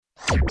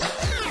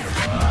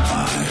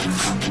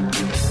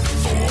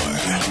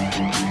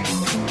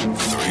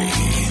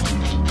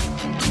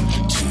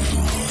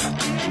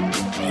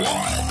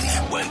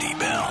Wendy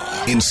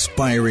Bell.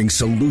 Inspiring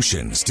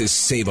solutions to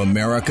save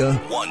America,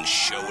 one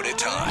show at a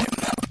time.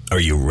 Are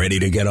you ready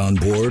to get on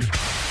board?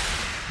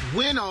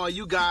 When are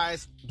you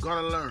guys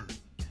gonna learn?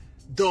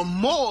 The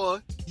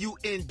more you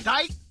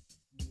indict,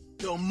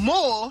 the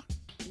more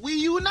we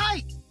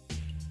unite.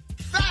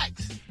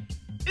 Facts.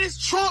 It's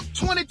Trump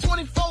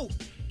 2024.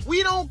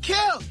 We don't care.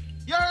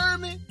 You heard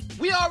me?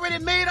 We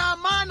already made our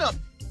mind up.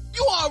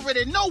 You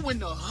already know when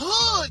the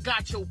hood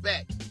got your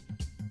back.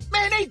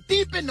 Man, they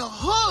deep in the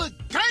hood,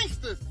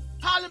 gangsters,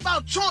 hollering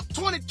about Trump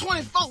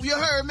 2024. You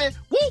heard me?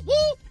 Woo,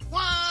 woo,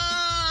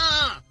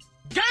 wah.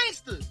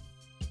 Gangsters.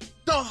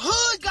 The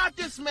hood got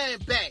this man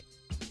back.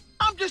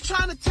 I'm just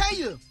trying to tell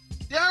you.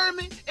 You heard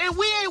me? And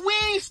we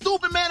ain't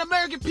stupid, man.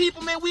 American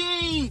people, man. We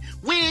ain't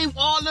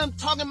all them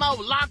talking about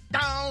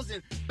lockdowns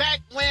and back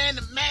wearing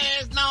the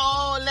mask and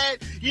all that.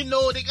 You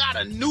know, they got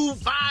a new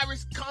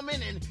virus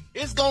coming and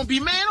it's gonna be,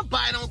 man,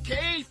 nobody don't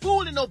care. Ain't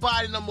fooling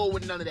nobody no more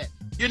with none of that.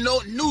 You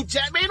know, new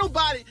jack, man,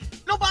 nobody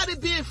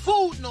being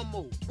fooled no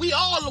more. We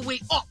all the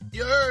way up,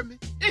 you heard me?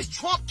 It's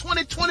Trump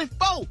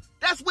 2024.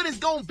 That's what it's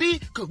gonna be,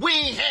 cause we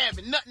ain't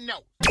having nothing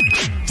else.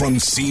 From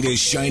sea to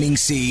shining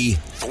sea,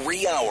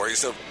 3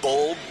 hours of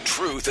bold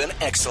truth and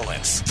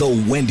excellence. The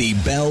Wendy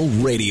Bell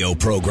Radio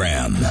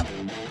Program.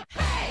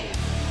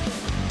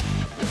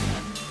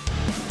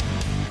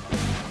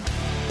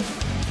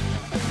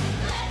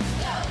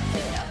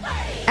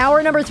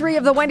 Hour number 3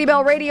 of the Wendy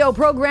Bell Radio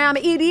Program.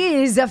 It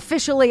is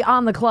officially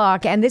on the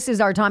clock, and this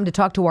is our time to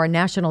talk to our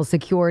national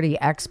security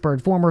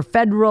expert, former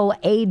federal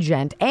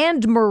agent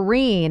and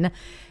Marine,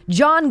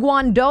 John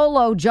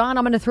Guandolo. John,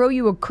 I'm going to throw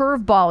you a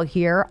curveball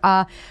here.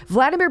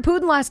 Vladimir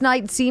Putin last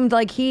night seemed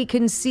like he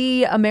can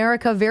see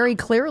America very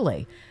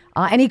clearly.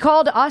 And he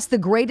called us the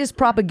greatest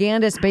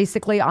propagandists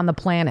basically on the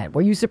planet.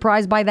 Were you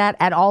surprised by that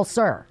at all,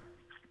 sir?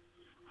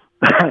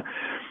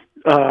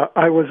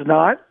 I was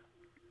not.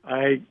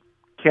 I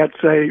can't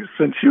say,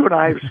 since you and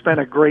I have spent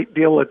a great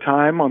deal of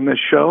time on this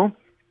show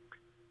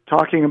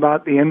talking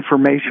about the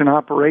information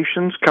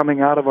operations coming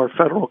out of our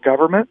federal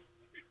government,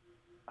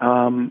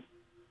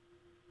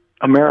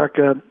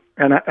 America,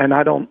 and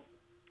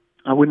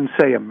I wouldn't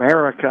say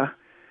America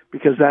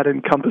because that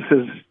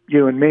encompasses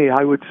you and me.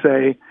 I would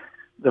say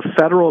the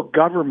federal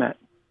government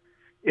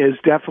is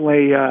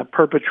definitely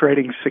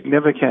perpetrating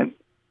significant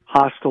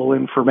hostile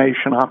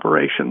information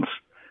operations,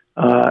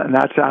 and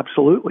that's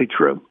absolutely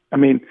true. I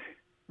mean,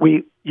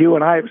 you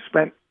and I have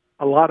spent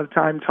a lot of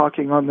time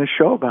talking on this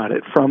show about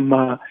it, from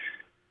the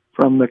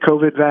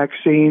COVID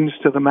vaccines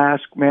to the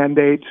mask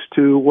mandates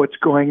to what's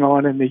going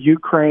on in the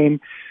Ukraine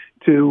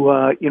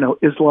to,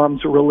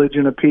 Islam's a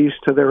religion of peace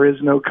to there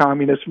is no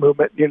communist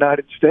movement in the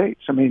United States.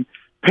 I mean,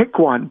 pick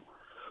one.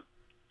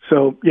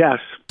 So, yes.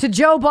 To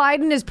Joe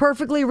Biden is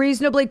perfectly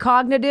reasonably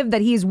cognitive,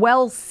 that he's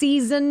well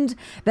seasoned,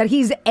 that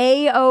he's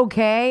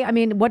A-okay. I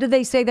mean, what do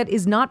they say that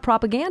is not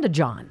propaganda,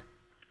 John?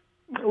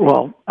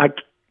 Well, I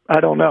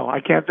don't know.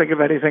 I can't think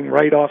of anything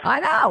right off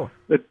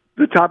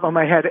the top of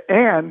my head.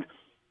 And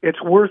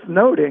it's worth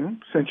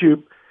noting, since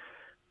you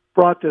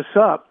brought this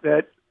up,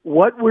 that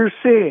what we're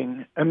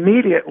seeing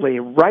immediately,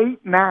 right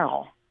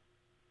now,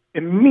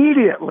 they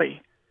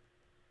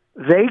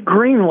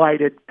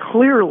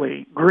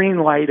clearly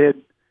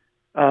green-lighted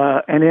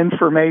an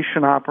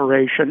information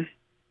operation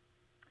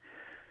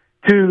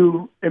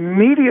to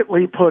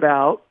immediately put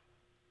out,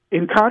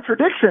 in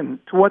contradiction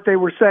to what they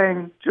were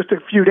saying just a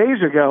few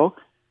days ago,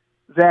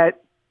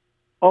 that,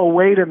 oh,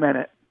 wait a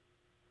minute.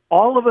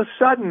 All of a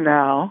sudden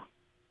now,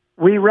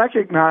 we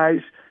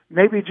recognize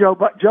maybe Joe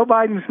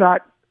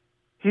Biden's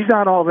he's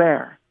not all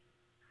there.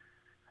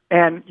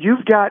 And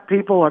you've got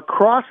people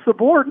across the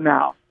board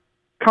now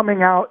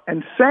coming out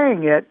and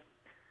saying it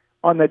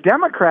on the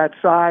Democrat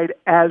side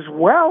as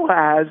well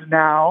as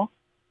now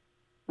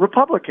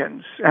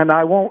Republicans. And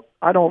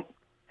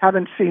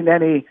haven't seen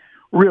any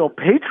real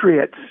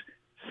patriots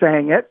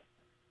saying it.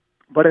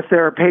 But if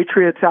there are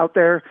patriots out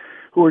there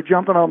who are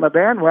jumping on the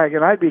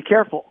bandwagon, I'd be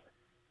careful,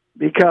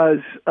 because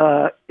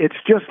it's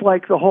just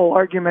like the whole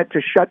argument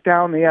to shut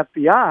down the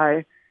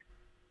FBI.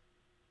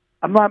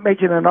 I'm not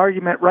making an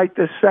argument right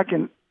this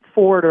second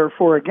for it or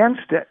for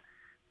against it.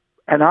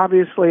 And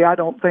obviously, I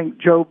don't think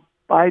Joe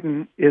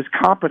Biden is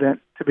competent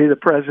to be the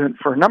president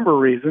for a number of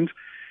reasons.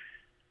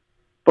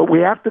 But we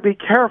have to be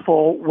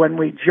careful when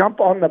we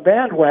jump on the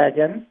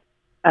bandwagon,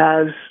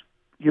 as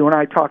you and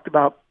I talked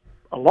about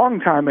a long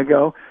time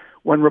ago,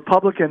 when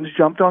Republicans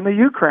jumped on the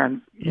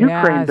Ukraine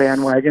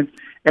bandwagon.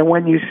 And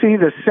when you see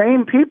the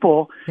same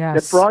people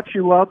that brought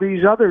you all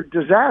these other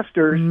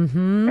disasters,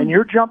 and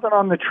you're jumping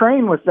on the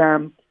train with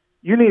them,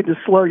 you need to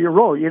slow your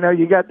roll. You know,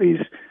 you got these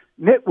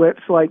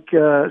nitwits like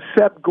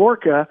Seb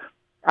Gorka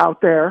out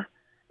there,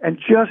 and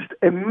just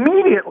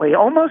immediately,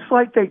 almost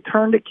like they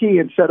turned a key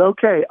and said,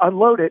 okay,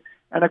 unload it.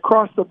 And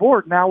across the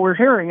board, now we're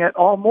hearing it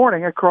all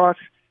morning across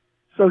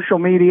social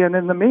media and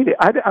in the media.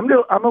 I'm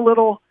a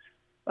little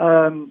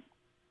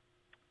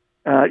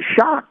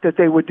shocked that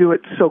they would do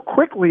it so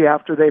quickly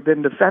after they've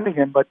been defending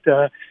him. But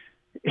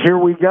here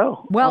we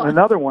go on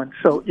another one.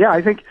 So yeah,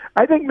 I think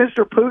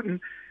Mr. Putin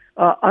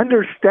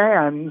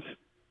understands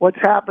what's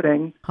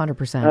happening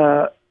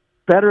 100%.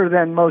 Better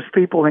than most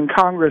people in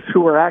Congress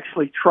who are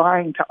actually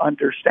trying to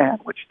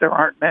understand, which there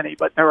aren't many,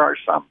 but there are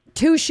some.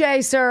 Touche,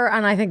 sir.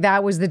 And I think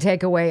that was the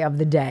takeaway of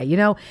the day. You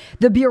know,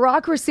 the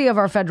bureaucracy of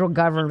our federal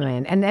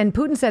government, and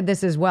Putin said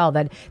this as well,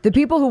 that the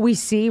people who we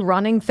see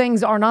running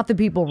things are not the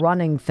people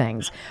running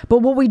things. But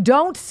what we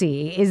don't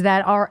see is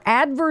that our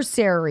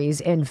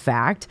adversaries, in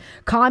fact,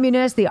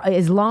 communists, the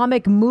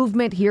Islamic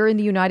movement here in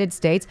the United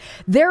States,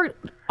 they're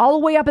all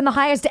the way up in the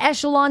highest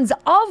echelons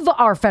of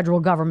our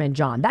federal government,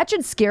 John. That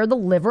should scare the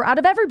liver out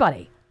of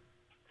everybody.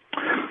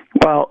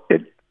 Well,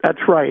 that's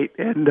right.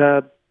 And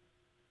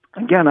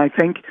again, I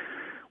think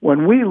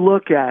when we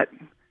look at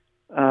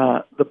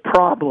the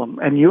problem,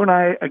 and you and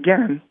I,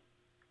 again,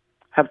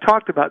 have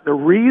talked about the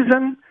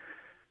reason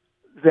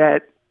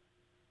that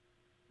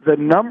the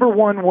number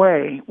one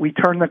way we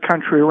turn the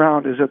country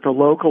around is at the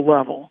local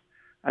level,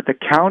 at the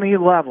county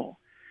level.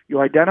 You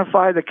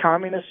identify the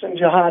communists and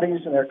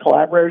jihadis and their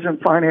collaborators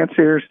and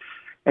financiers,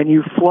 and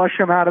you flush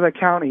them out of the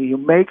county. You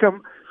make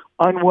them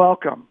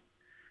unwelcome.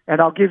 And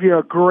I'll give you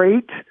a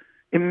great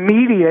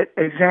immediate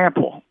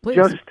example. Please.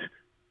 Just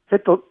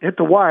hit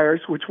the wires,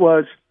 which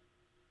was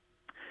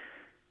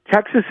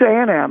Texas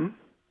A&M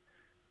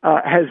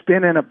has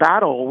been in a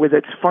battle with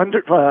its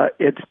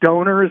its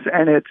donors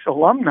and its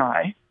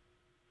alumni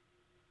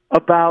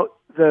about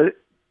the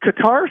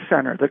Qatar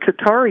Center, the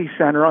Qatari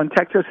Center on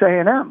Texas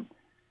A&M.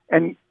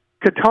 And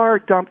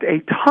Qatar dumped a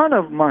ton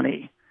of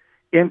money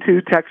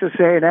into Texas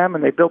A&M,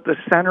 and they built this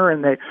center,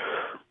 and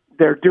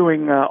they're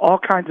doing all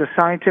kinds of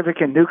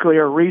scientific and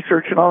nuclear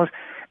research and all this.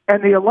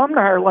 And the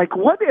alumni are like,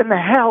 what in the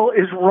hell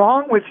is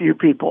wrong with you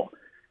people?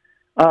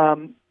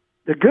 The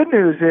good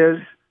news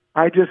is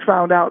I just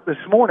found out this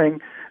morning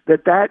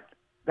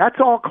that's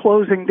all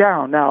closing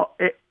down. Now,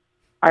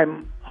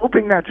 I'm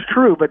hoping that's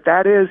true, but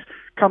that is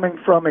coming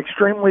from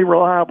extremely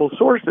reliable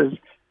sources,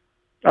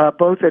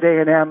 both at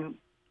A&M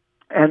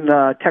and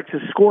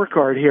Texas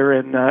Scorecard here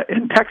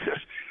in Texas.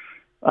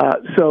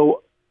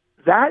 So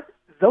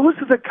those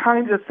are the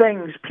kinds of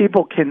things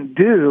people can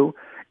do,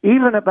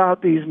 even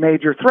about these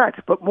major threats.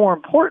 But more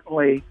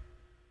importantly,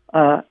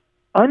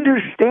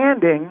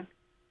 understanding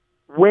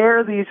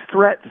where these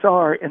threats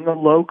are in the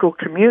local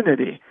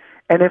community.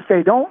 And if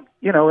they don't,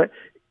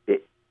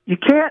 you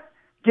can't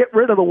get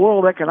rid of the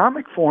World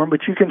Economic Forum,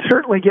 but you can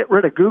certainly get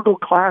rid of Google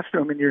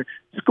Classroom in your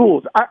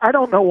schools. I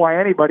don't know why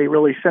anybody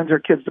really sends their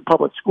kids to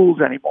public schools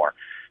anymore,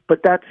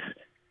 but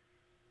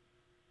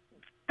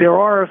there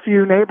are a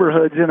few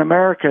neighborhoods in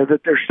America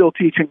that they're still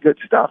teaching good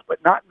stuff, but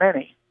not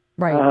many.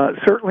 Right.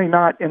 Certainly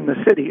not in the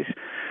cities.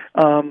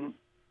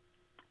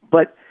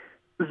 But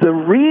the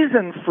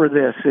reason for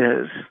this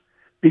is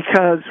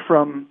because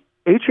from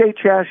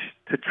HHS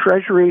to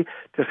Treasury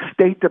to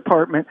State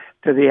Department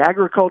to the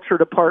Agriculture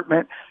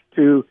Department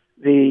to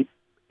the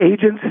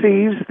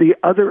agencies, the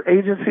other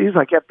agencies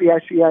like FBI,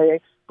 CIA,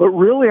 but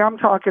really I'm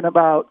talking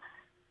about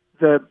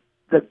the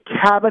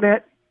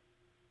cabinet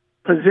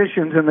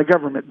positions in the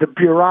government, the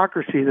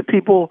bureaucracy, the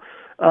people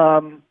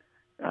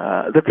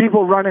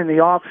running the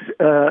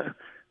office,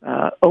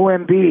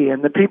 OMB,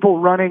 and the people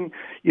running,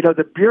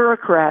 the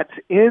bureaucrats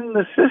in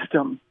the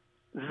system.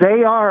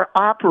 They are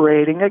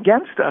operating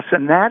against us,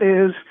 and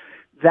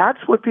that's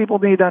what people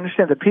need to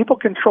understand. The people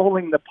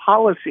controlling the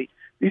policy.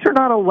 These are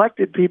not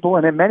elected people,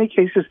 and in many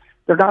cases,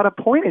 they're not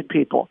appointed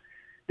people.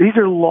 These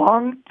are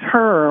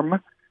long-term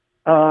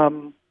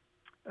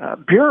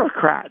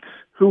bureaucrats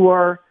who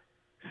are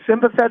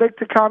sympathetic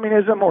to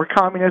communism or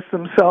communists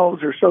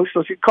themselves or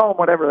socialists. You call them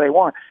whatever they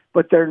want,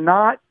 but they're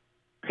not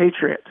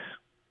patriots.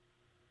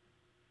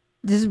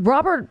 Does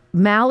Robert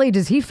Malley,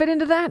 does he fit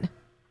into that?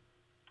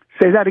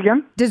 Say that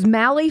again? Does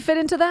Malley fit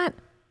into that?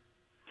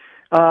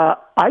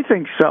 I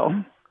think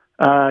so.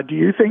 Do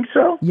you think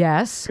so?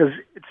 Yes. Because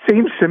it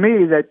seems to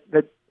me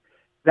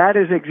that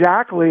is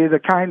exactly the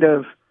kind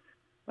of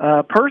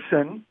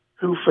person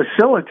who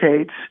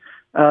facilitates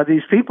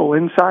these people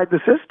inside the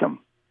system.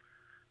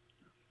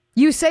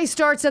 You say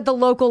starts at the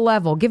local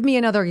level. Give me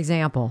another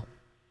example.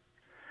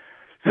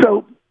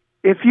 So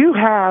if you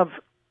have,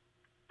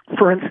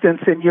 for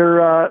instance, in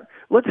your,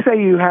 let's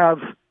say you have,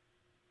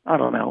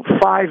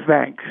 5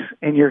 banks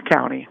in your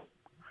county,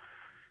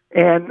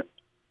 and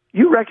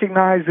you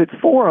recognize that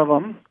 4 of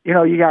them,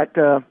 you got,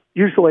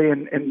 usually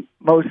in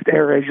most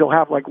areas, you'll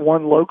have like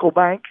one local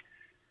bank,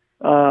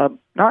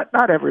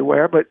 not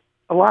everywhere, but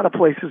a lot of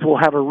places will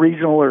have a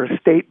regional or a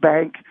state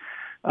bank,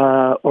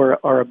 or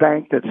a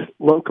bank that's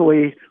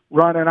locally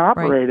run and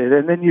operated. Right.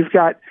 And then you've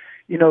got,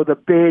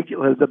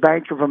 the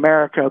Bank of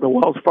America, the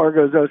Wells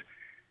Fargo's, those.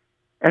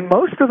 And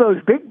most of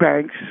those big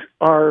banks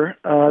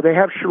they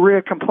have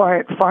Sharia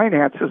compliant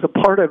finance as a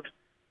part of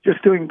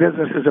just doing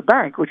business as a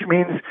bank, which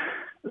means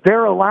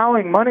they're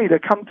allowing money to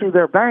come through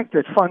their bank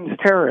that funds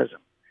terrorism.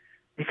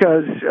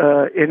 Because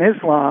in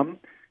Islam,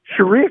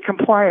 Sharia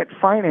compliant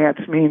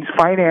finance means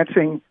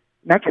financing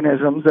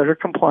mechanisms that are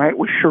compliant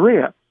with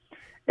Sharia.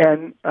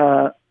 And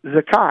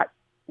zakat,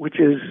 which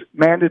is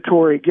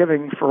mandatory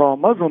giving for all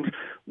Muslims,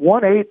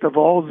 1/8 of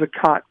all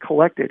zakat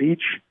collected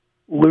each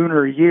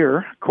lunar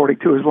year, according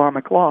to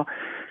Islamic law,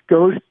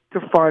 goes to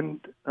fund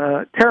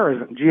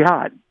terrorism,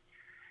 jihad.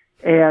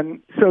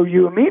 And so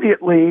you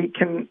immediately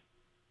can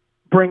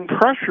bring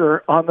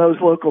pressure on those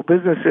local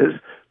businesses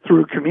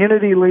through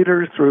community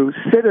leaders, through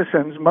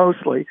citizens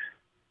mostly,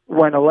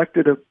 when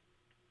elected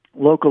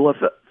local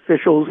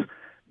officials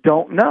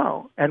don't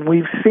know. And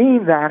we've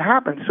seen that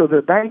happen. So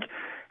the bank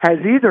has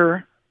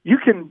either, you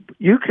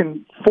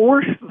can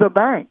force the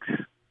banks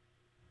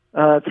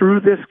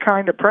through this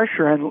kind of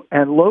pressure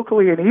and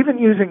locally, and even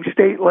using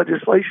state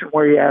legislation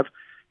where you have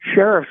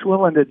sheriffs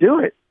willing to do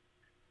it,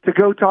 to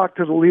go talk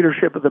to the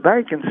leadership of the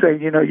bank and say,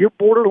 you're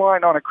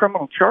borderline on a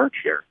criminal charge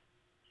here.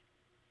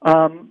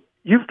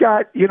 You've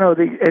got,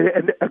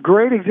 a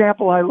great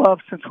example I love,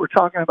 since I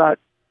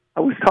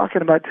was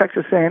talking about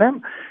Texas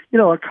A&M,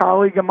 a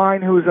colleague of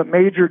mine who was a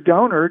major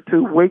donor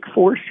to Wake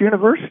Forest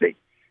University.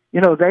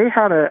 They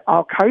had a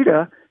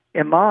Al-Qaeda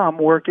imam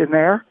working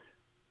there,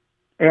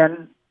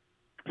 and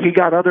he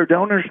got other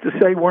donors to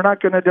say, we're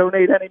not going to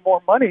donate any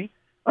more money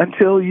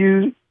until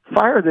you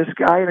fire this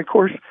guy. And of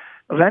course,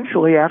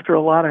 eventually, after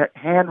a lot of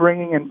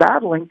hand-wringing and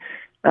battling,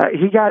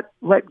 he got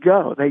let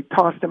go. They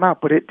tossed him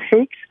out. But it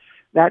takes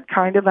that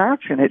kind of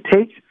action. It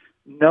takes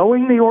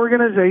knowing the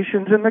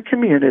organizations in the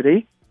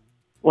community.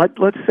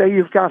 Let's say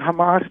you've got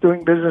Hamas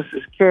doing business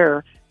as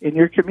CARE in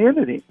your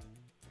community,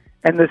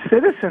 and the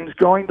citizens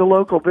going to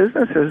local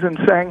businesses and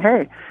saying,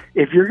 hey,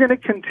 if you're going to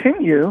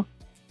continue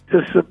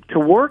to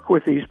work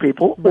with these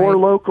people, right, or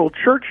local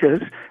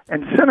churches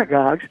and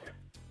synagogues,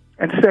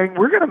 and saying,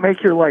 we're going to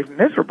make your life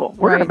miserable.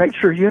 We're going to make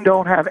sure you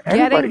don't have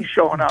anybody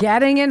showing up.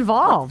 Getting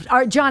involved. All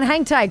right, John,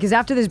 hang tight, because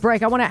after this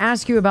break, I want to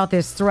ask you about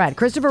this threat.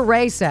 Christopher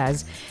Wray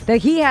says that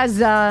he has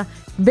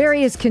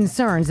various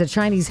concerns that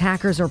Chinese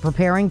hackers are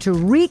preparing to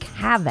wreak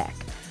havoc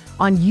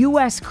on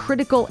U.S.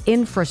 critical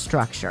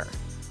infrastructure.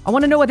 I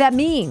want to know what that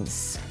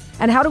means.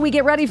 And how do we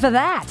get ready for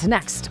that?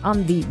 Next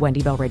on the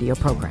Wendy Bell Radio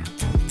program.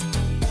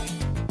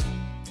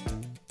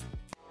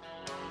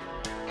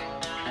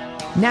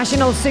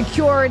 National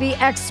security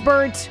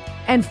expert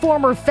and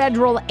former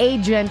federal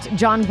agent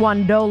John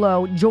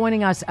Guandolo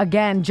joining us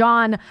again.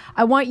 John,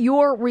 I want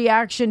your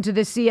reaction to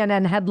this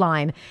CNN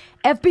headline.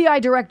 FBI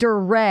Director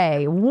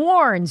Wray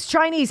warns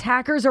Chinese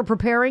hackers are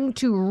preparing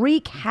to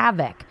wreak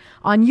havoc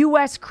on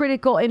U.S.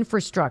 critical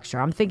infrastructure.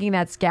 I'm thinking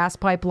that's gas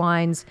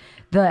pipelines,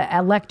 the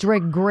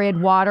electric grid,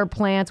 water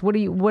plants. What do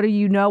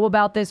you know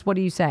about this? What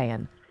are you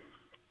saying?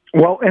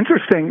 Well,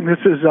 interesting. This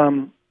is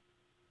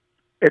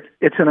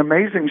it's an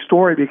amazing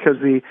story, because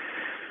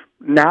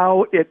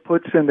now it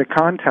puts into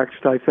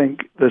context, I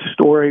think, the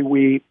story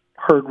we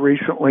heard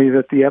recently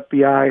that the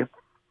FBI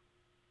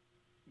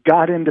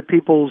got into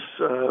people's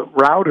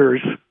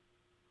routers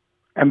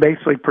and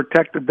basically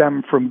protected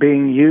them from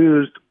being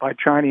used by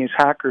Chinese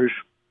hackers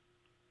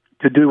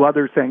to do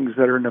other things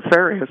that are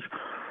nefarious.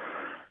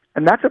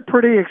 And that's a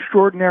pretty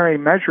extraordinary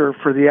measure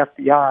for the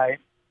FBI,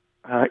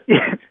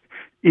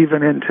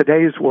 even in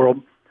today's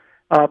world.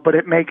 But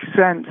it makes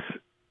sense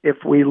if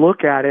we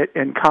look at it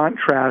in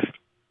contrast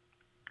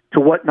to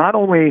what not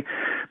only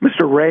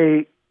Mr.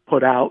 Wray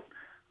put out,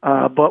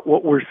 but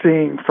what we're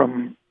seeing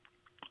from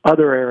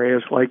other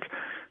areas like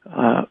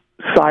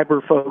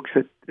cyber folks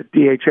at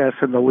DHS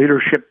and the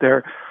leadership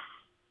there.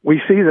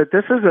 We see that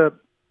this is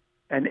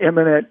an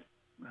imminent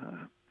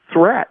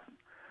threat,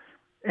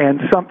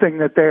 and something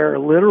that they're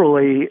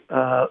literally,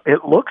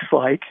 it looks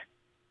like,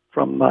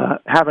 from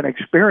having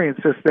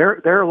experienced this,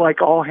 they're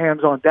like all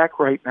hands on deck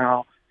right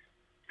now,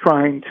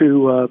 trying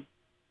to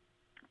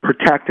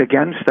protect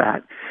against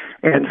that.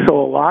 And so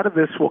a lot of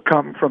this will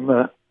come from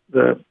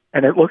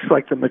and it looks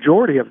like the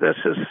majority of this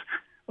is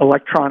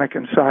electronic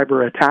and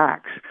cyber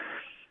attacks,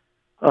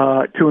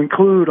 to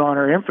include on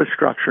our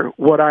infrastructure.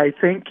 What I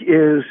think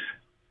is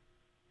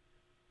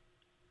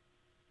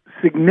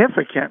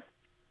significant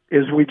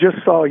is we just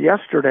saw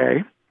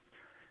yesterday,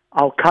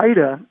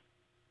 Al-Qaeda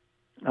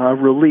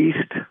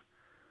released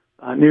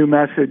a new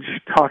message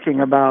talking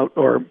about,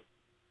 or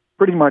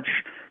pretty much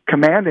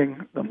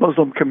commanding the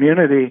Muslim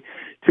community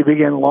to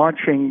begin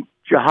launching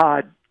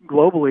jihad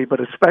globally, but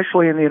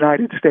especially in the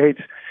United States,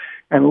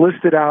 and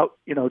listed out,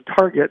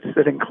 targets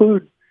that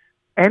include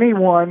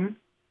anyone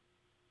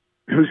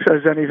who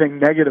says anything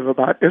negative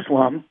about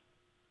Islam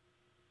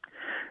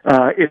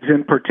is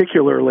in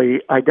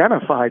particularly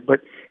identified.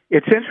 But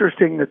it's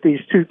interesting that these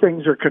two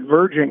things are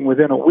converging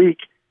within a week,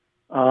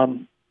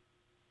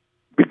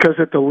 because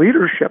at the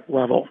leadership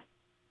level,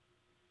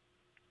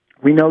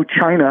 we know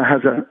China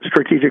has a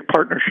strategic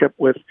partnership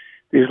with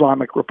the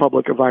Islamic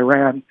Republic of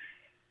Iran,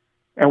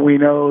 and we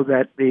know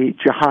that the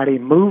jihadi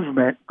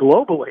movement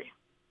globally,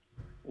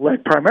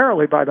 led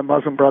primarily by the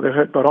Muslim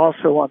Brotherhood, but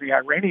also on the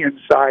Iranian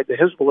side, the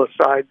Hezbollah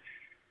side,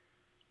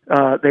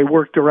 they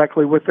work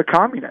directly with the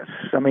communists.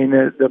 I mean,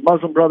 the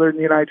Muslim Brotherhood in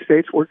the United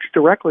States works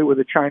directly with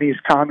the Chinese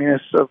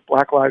communists of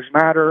Black Lives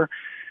Matter.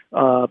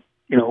 All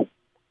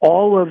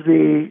of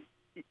the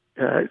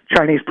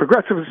Chinese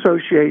Progressive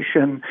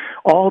Association,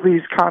 all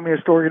these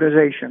communist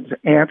organizations,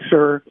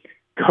 Answer,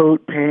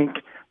 Code Pink,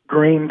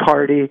 Green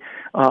Party,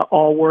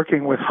 all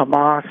working with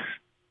Hamas,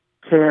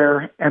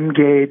 CARE,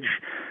 Engage,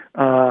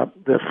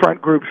 the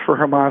front groups for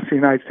Hamas, the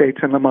United States,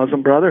 and the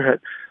Muslim Brotherhood.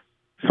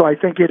 So I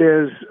think it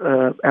is,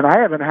 and I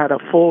haven't had a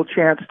full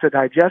chance to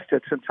digest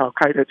it since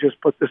Al-Qaeda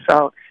just put this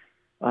out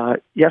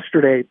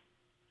yesterday,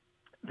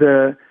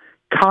 the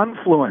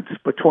confluence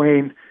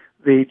between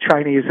the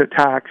Chinese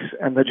attacks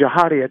and the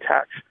jihadi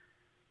attacks.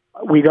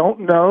 We don't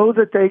know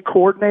that they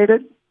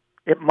coordinated.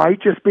 It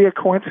might just be a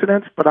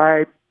coincidence, but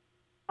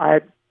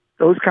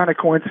those kind of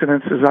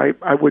coincidences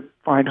I would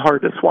find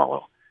hard to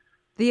swallow.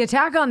 The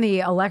attack on the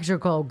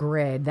electrical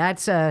grid,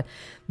 that's a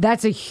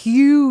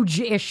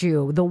huge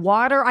issue. The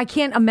water, I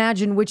can't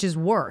imagine which is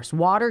worse,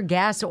 water,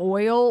 gas,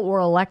 oil, or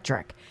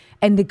electric.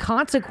 And the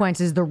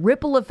consequences, the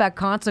ripple effect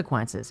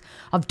consequences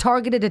of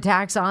targeted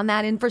attacks on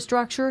that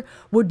infrastructure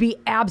would be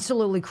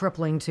absolutely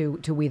crippling to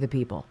we the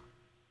people.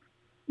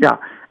 Yeah,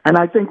 and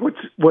I think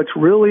what's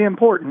really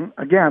important,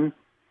 again,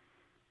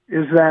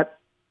 is that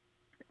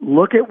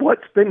look at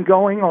what's been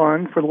going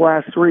on for the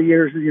last 3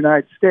 years in the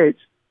United States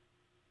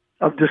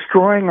of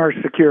destroying our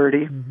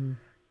security,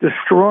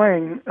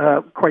 destroying,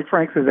 quite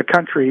frankly, the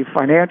country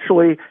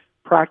financially,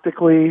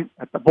 practically,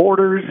 at the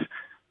borders,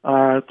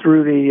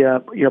 through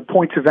the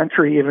points of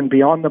entry, even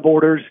beyond the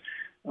borders,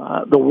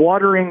 the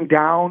watering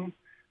down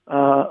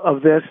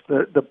of this,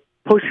 the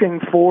pushing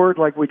forward,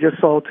 like we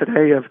just saw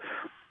today, of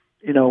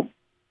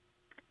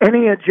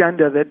any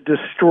agenda that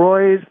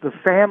destroys the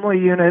family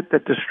unit,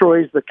 that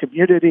destroys the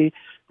community,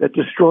 that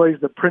destroys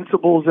the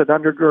principles that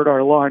undergird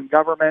our law and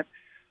government.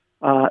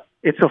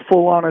 It's a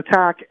full-on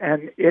attack,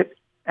 and it,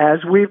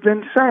 as we've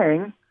been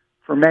saying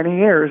for many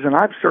years, and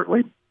I've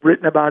certainly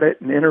written about it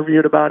and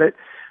interviewed about it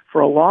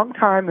for a long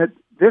time, that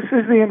this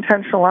is the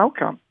intentional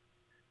outcome.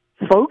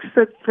 Folks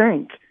that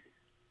think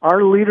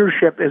our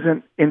leadership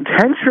isn't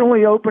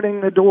intentionally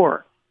opening the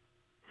door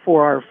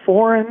for our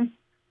foreign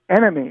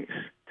enemies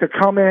to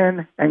come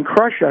in and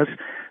crush us,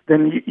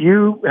 then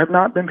you have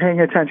not been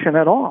paying attention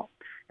at all.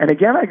 And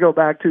again, I go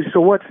back to, so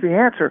what's the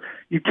answer?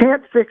 You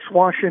can't fix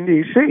Washington,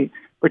 D.C.,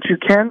 but you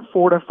can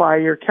fortify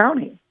your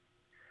county.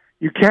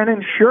 You can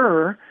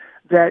ensure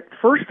that,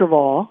 first of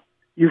all,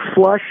 you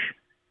flush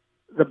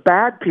the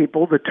bad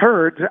people, the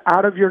turds,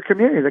 out of your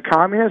community, the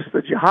communists, the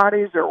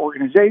jihadis, their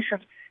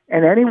organizations,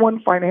 and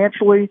anyone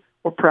financially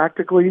or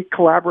practically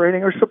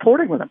collaborating or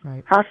supporting with them.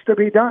 Right. Has to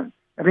be done.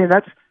 I mean,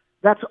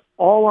 that's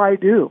all I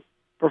do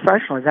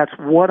professionally. That's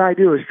what I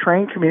do, is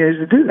train communities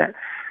to do that.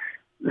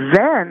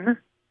 Then,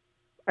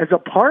 as a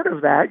part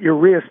of that, you're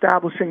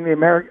reestablishing the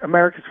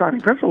America's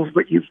founding principles,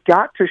 but you've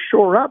got to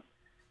shore up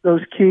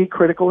those key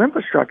critical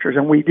infrastructures.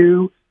 And we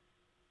do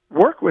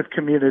work with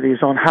communities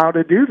on how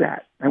to do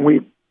that. And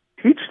we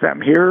teach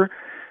them, here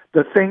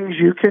the things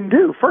you can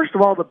do. First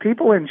of all, the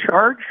people in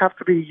charge have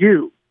to be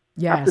you.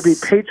 Yes. Have to be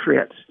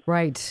patriots.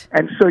 Right.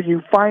 And so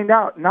you find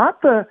out,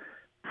 not the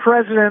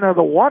president of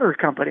the water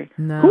company.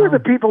 No. Who are the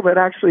people that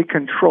actually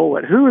control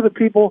it? Who are the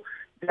people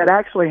that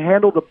actually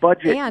handle the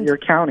budget in your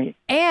county?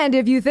 And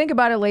if you think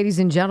about it, ladies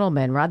and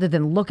gentlemen, rather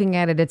than looking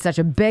at it at such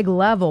a big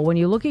level, when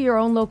you look at your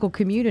own local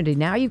community,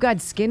 now you've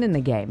got skin in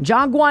the game.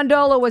 John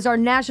Guandolo was our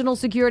national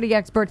security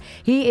expert.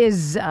 He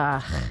is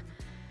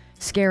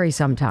scary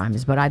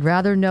sometimes, but I'd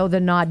rather know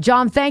than not.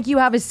 John, thank you.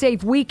 Have a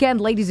safe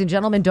weekend. Ladies and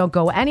gentlemen, don't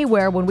go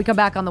anywhere when we come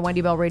back on the Wendy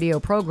Bell radio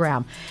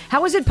program.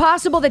 How is it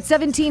possible that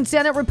 17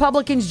 Senate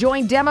Republicans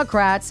joined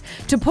Democrats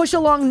to push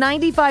along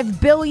 $95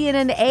 billion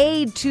in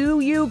aid to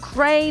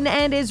Ukraine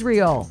and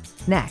Israel?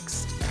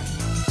 Next.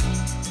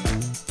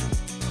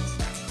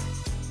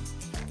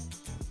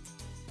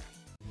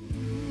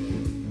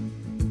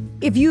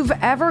 If you've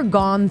ever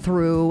gone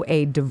through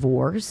a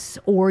divorce,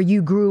 or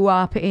you grew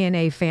up in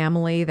a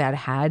family that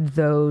had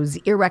those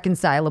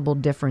irreconcilable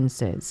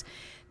differences,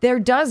 there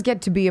does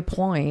get to be a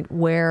point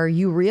where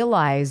you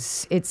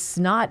realize it's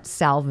not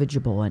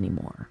salvageable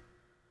anymore.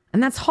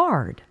 And that's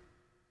hard.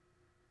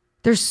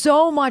 There's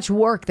so much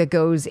work that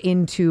goes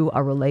into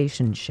a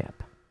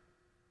relationship.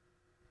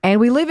 And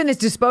we live in this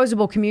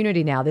disposable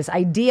community now, this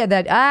idea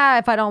that,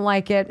 if I don't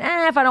like it,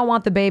 if I don't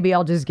want the baby,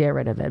 I'll just get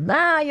rid of it.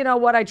 You know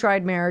what? I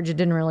tried marriage. It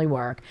didn't really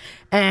work.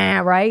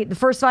 Right? The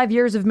first 5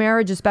 years of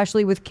marriage,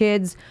 especially with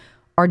kids,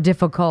 are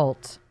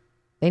difficult.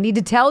 They need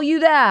to tell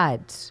you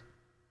that.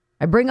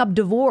 I bring up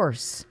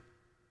divorce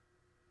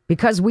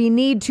because we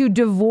need to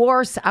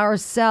divorce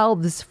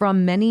ourselves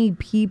from many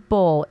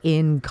people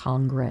in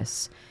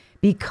Congress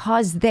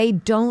because they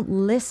don't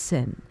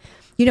listen.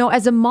 You know,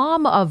 as a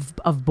mom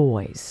of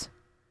boys,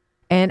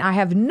 and I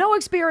have no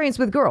experience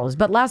with girls,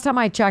 but last time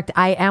I checked,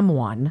 I am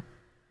one.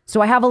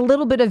 So I have a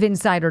little bit of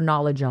insider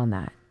knowledge on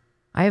that.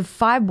 I have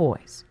 5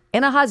 boys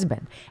and a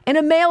husband and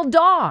a male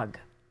dog.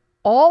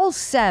 All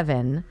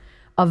 7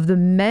 of the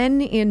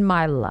men in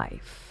my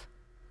life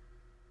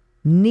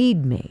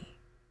need me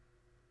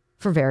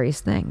for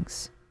various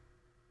things.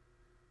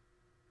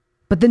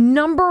 But the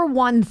number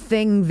one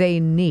thing they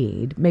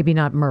need, maybe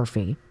not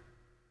Murphy,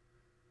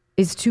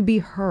 is to be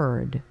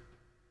heard.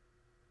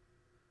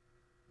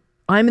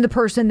 I'm the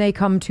person they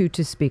come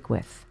to speak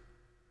with.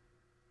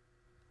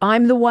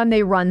 I'm the one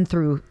they run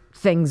through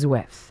things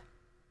with.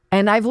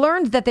 And I've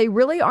learned that they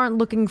really aren't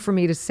looking for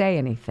me to say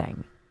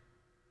anything.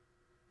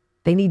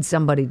 They need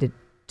somebody to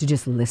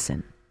just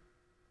listen.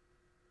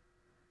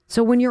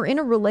 So when you're in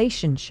a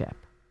relationship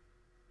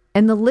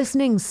and the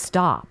listening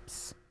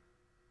stops,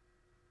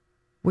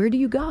 where do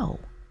you go?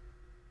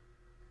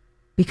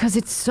 Because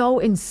it's so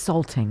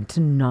insulting to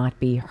not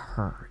be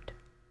heard.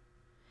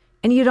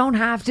 And you don't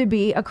have to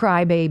be a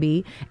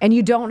crybaby, and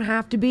you don't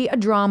have to be a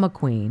drama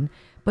queen,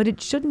 but it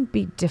shouldn't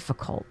be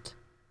difficult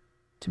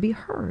to be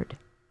heard.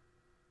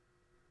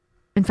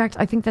 In fact,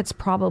 I think that's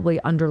probably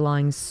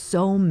underlying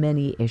so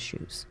many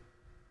issues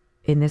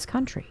in this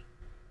country.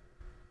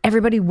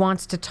 Everybody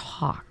wants to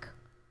talk.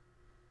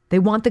 They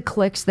want the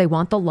clicks, they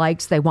want the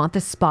likes, they want the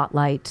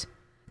spotlight.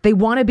 They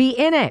want to be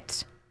in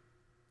it.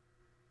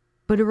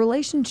 But a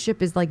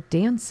relationship is like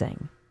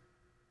dancing.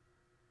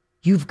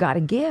 You've got to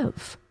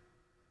give.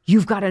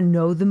 You've got to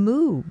know the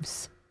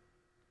moves.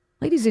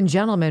 Ladies and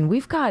gentlemen,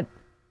 we've got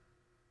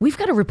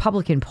a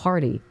Republican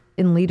Party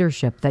in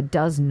leadership that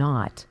does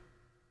not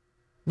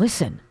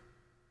listen.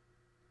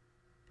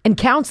 And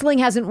counseling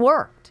hasn't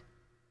worked.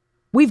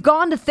 We've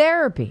gone to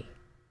therapy.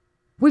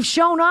 We've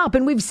shown up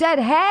and we've said,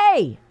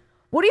 hey,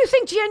 what do you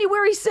think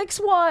January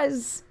 6th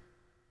was?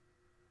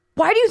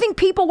 Why do you think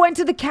people went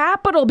to the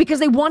Capitol? Because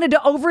they wanted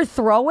to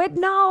overthrow it?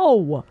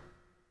 No,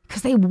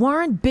 because they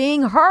weren't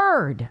being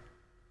heard.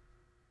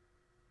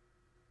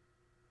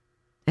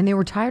 And they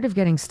were tired of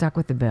getting stuck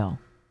with the bill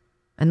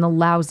and the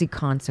lousy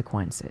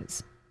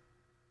consequences.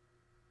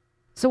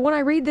 So when I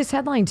read this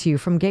headline to you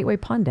from Gateway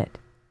Pundit,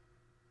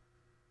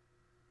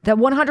 that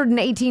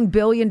 $118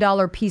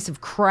 billion piece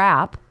of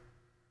crap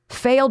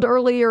failed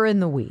earlier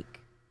in the week.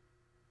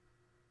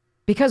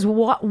 Because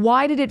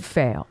why did it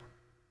fail?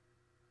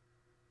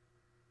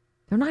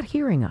 They're not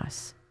hearing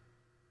us.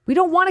 We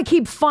don't want to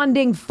keep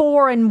funding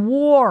foreign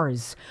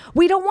wars.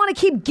 We don't want to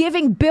keep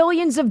giving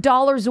billions of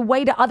dollars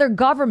away to other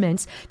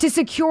governments to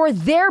secure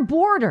their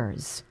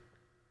borders,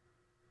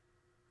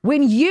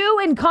 when you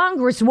in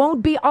Congress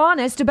won't be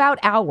honest about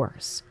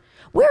ours.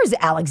 Where's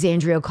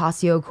Alexandria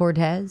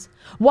Ocasio-Cortez?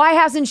 Why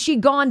hasn't she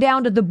gone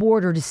down to the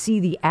border to see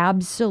the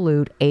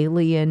absolute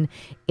alien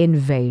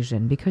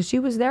invasion? Because she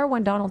was there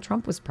when Donald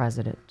Trump was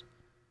president.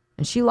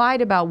 And she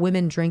lied about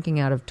women drinking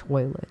out of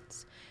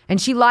toilets. And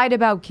she lied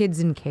about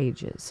kids in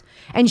cages.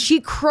 And she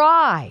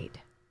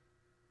cried.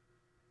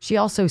 She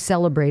also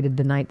celebrated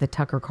the night that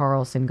Tucker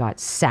Carlson got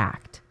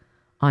sacked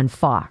on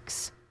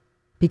Fox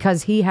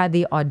because he had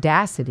the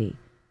audacity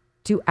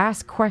to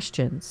ask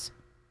questions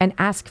and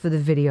ask for the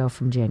video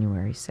from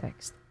January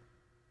 6th.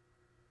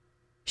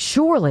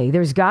 Surely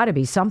there's got to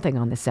be something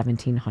on the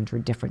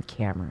 1,700 different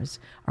cameras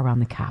around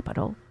the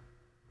Capitol.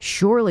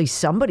 Surely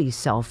somebody's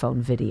cell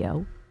phone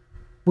video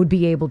would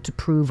be able to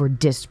prove or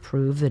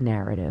disprove the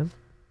narrative.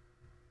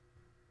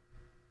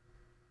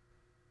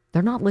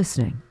 They're not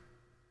listening.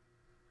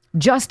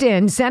 Just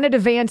in, Senate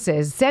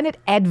advances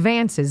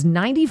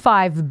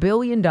 $95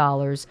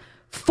 billion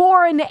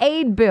foreign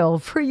aid bill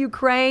for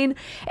Ukraine,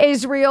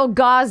 Israel,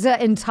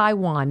 Gaza, and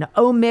Taiwan,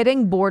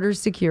 omitting border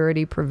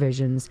security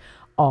provisions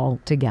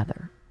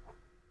altogether.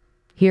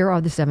 Here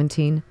are the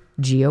 17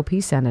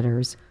 GOP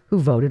senators who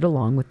voted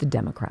along with the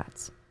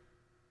Democrats.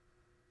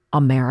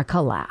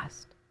 America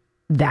last.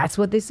 That's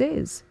what this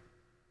is.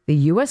 The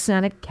U.S.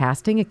 Senate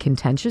casting a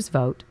contentious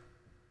vote,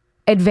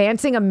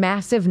 advancing a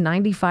massive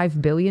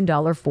 $95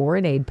 billion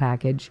foreign aid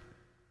package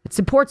that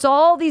supports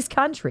all these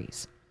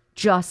countries,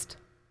 just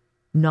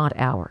not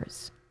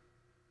ours.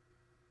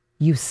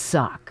 You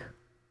suck.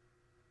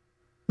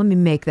 Let me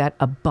make that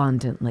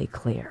abundantly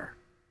clear.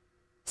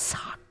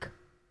 Suck.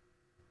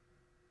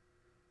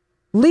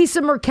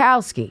 Lisa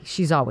Murkowski,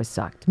 she's always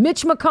sucked.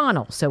 Mitch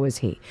McConnell, so is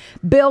he.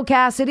 Bill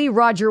Cassidy,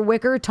 Roger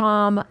Wicker,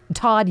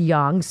 Todd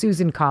Young,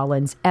 Susan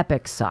Collins,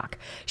 epic suck.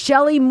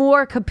 Shelley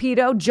Moore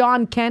Capito,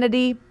 John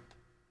Kennedy.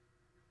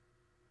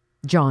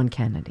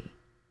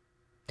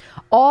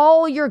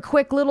 All your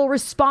quick little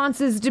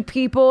responses to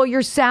people,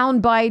 your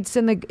sound bites,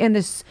 and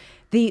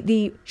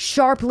the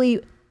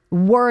sharply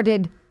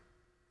worded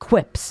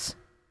quips.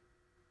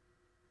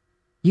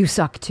 You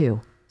suck too,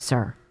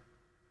 sir.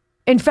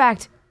 In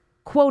fact,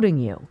 quoting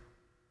you,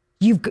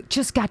 you've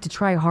just got to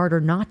try harder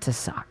not to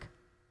suck.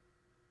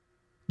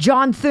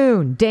 John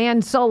Thune,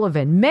 Dan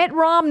Sullivan, Mitt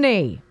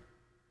Romney,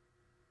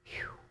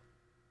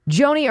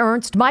 Joni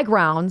Ernst, Mike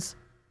Rounds,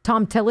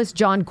 Tom Tillis,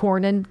 John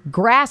Cornyn,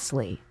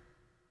 Grassley,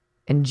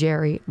 and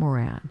Jerry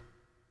Moran.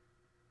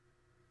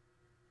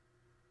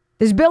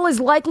 This bill is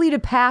likely to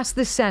pass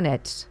the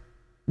Senate,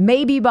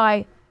 maybe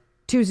by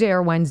Tuesday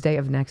or Wednesday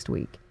of next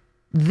week.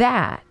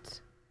 That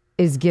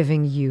is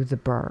giving you the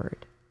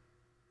bird.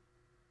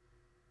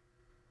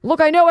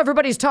 Look, I know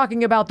everybody's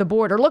talking about the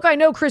border. Look, I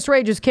know Chris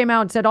Ray just came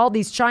out and said all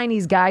these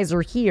Chinese guys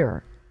are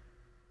here.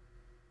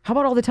 How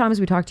about all the times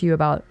we talked to you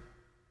about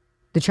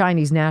the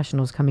Chinese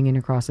nationals coming in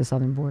across the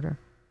southern border?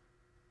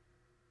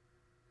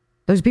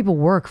 Those people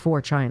work for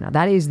China.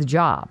 That is the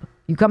job.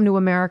 You come to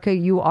America,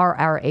 you are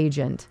our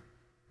agent,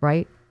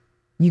 right?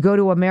 You go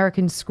to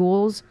American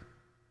schools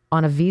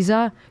on a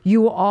visa,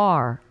 you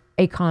are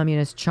a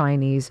Communist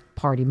Chinese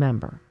Party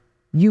member.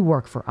 You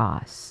work for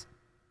us.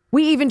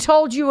 We even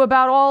told you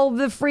about all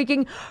the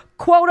freaking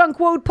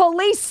quote-unquote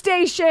police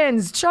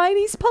stations,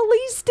 Chinese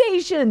police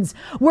stations,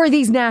 where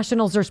these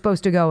nationals are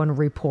supposed to go and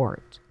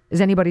report.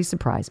 Is anybody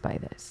surprised by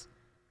this?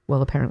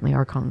 Well, apparently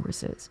our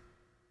Congress is.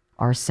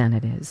 Our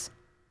Senate is.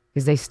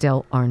 Because they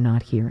still are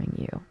not hearing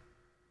you.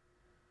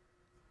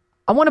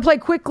 I want to play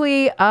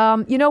quickly.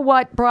 You know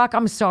what, Brock?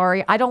 I'm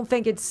sorry. I don't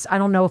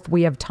know if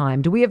we have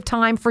time. Do we have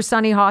time for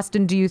Sunny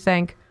Hostin, do you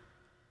think?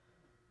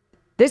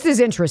 This is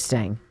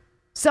interesting.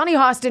 Sunny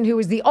Hostin, who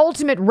is the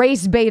ultimate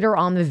race baiter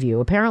on The View,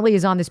 apparently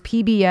is on this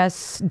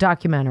PBS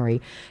documentary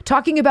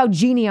talking about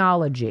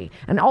genealogy.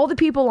 And all the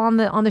people on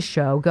the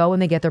show go and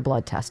they get their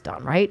blood test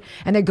done, right?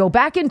 And they go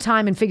back in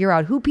time and figure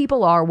out who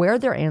people are, where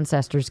their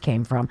ancestors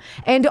came from,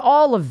 and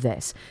all of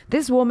this.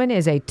 This woman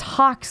is a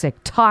toxic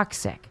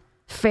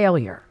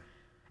failure.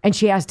 And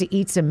she has to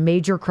eat some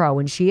major crow,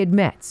 and she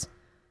admits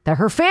that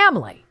her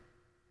family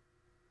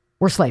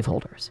were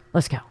slaveholders.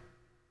 Let's go.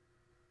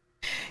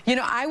 You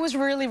know, I was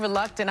really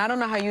reluctant. I don't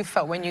know how you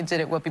felt when you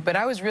did it, Whoopi, but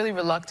I was really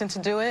reluctant to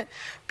do it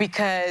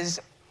because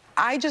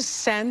I just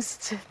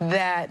sensed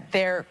that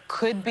there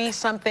could be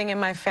something in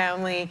my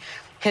family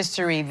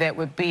history that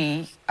would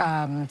be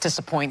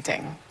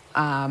disappointing.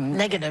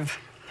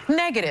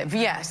 Negative,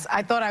 yes.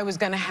 I thought I was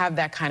going to have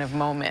that kind of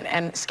moment.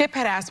 And Skip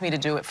had asked me to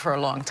do it for a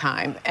long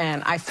time.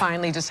 And I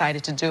finally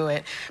decided to do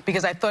it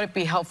because I thought it'd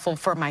be helpful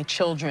for my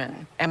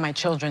children and my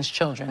children's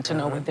children to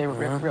know what their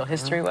real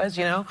history was,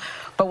 you know?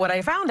 But what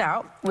I found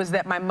out was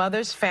that my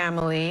mother's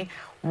family,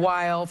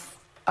 while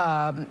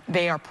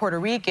they are Puerto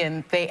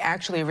Rican, they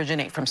actually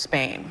originate from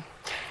Spain.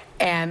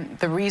 And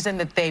the reason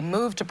that they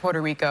moved to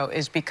Puerto Rico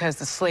is because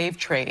the slave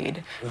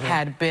trade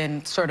had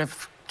been sort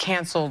of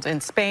canceled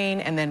in Spain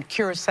and then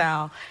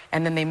Curacao,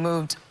 and then they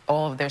moved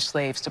all of their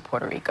slaves to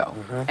Puerto Rico.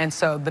 And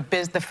so the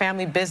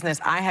family business,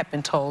 I had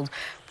been told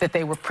that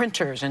they were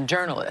printers and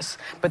journalists,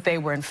 but they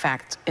were in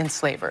fact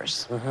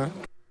enslavers.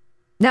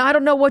 Now, I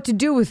don't know what to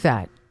do with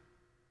that.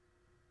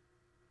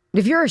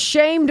 If you're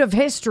ashamed of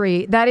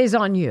history, that is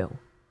on you.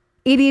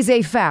 It is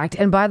a fact.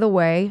 And by the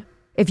way,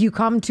 if you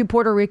come to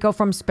Puerto Rico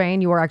from Spain,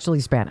 you are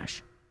actually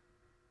Spanish.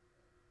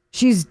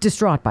 She's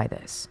distraught by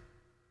this.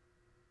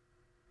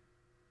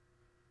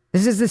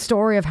 This is the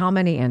story of how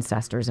many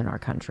ancestors in our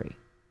country.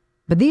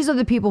 But these are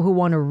the people who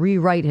want to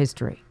rewrite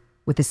history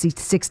with the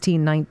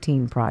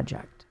 1619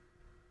 Project.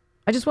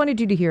 I just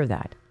wanted you to hear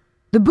that.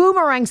 The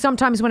boomerang,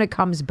 sometimes when it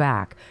comes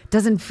back,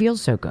 doesn't feel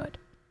so good.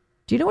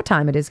 Do you know what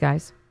time it is,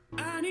 guys?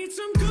 I need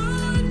some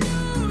good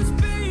news,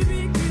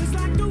 baby. Feels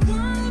like the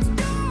world's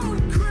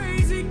going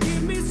crazy.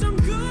 Give me some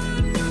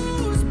good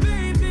news,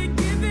 baby.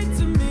 Give it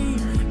to me.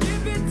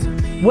 Give it to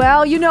me.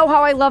 Well, you know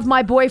how I love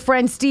my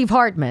boyfriend, Steve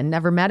Hartman.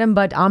 Never met him,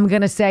 but I'm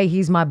going to say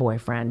he's my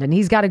boyfriend. And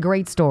he's got a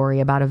great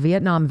story about a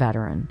Vietnam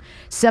veteran,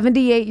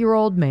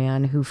 78-year-old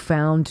man who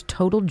found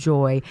total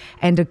joy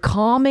and a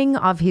calming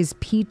of his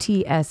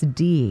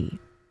PTSD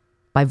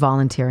by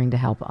volunteering to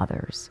help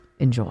others.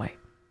 Enjoy.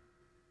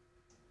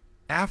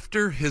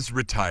 After his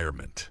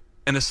retirement,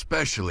 and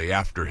especially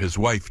after his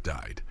wife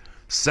died,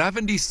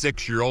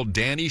 76-year-old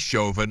Danny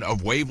Chauvin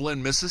of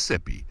Waveland,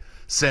 Mississippi,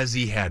 says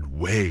he had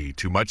way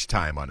too much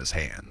time on his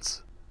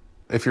hands.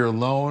 If you're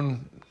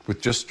alone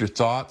with just your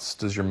thoughts,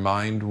 does your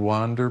mind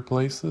wander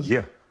places?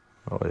 Yeah.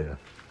 Oh, yeah.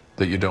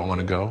 That you don't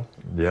want to go?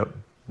 Yep.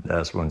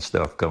 That's when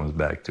stuff comes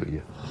back to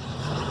you.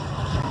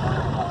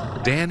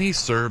 Danny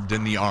served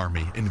in the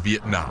Army in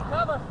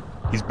Vietnam.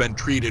 He's been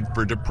treated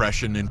for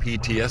depression and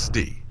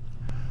PTSD.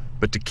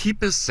 But to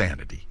keep his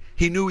sanity,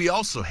 he knew he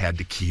also had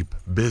to keep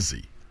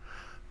busy.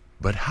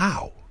 But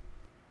how?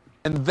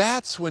 And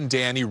that's when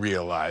Danny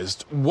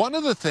realized one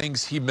of the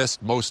things he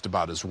missed most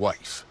about his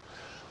wife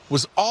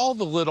was all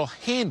the little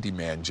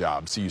handyman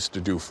jobs he used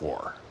to do for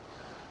her.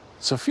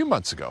 So a few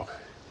months ago,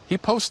 he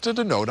posted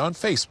a note on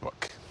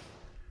Facebook.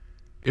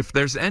 If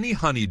there's any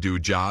honeydew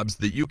jobs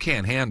that you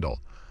can't handle,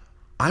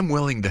 I'm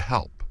willing to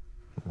help.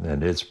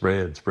 And it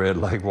spread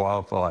like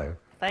wildfire.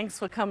 Thanks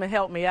for coming to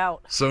help me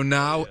out. So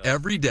now,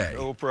 every day,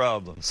 No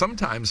problem.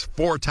 sometimes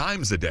 4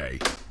 times a day,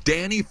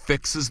 Danny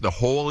fixes the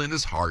hole in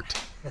his heart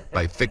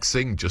by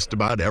fixing just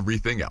about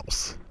everything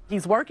else.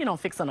 He's working on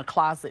fixing a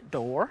closet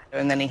door.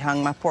 And then he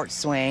hung my porch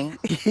swing.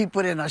 He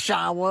put in a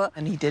shower.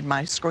 And he did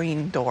my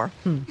screen door.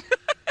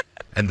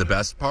 And the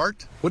best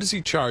part? What does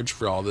he charge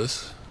for all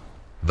this?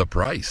 The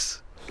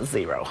price.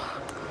 Zero.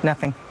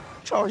 Nothing.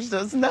 Charged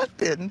us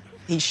nothing.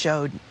 He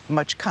showed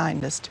much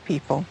kindness to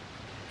people.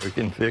 We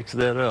can fix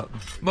that up.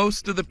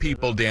 Most of the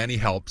people Danny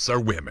helps are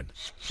women,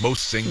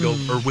 most single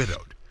or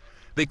widowed.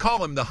 They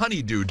call him the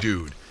honeydew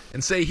dude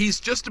and say he's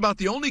just about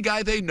the only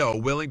guy they know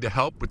willing to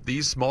help with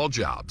these small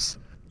jobs.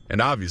 And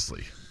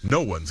obviously,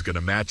 no one's going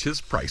to match his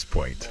price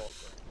point.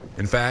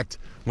 In fact,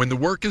 when the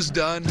work is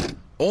done,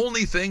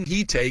 only thing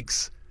he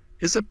takes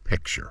is a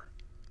picture,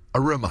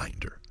 a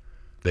reminder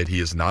that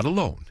he is not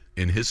alone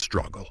in his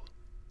struggle.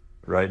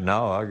 Right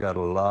now, I got a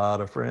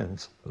lot of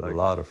friends.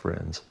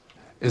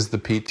 Is the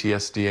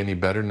PTSD any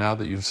better now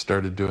that you've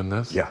started doing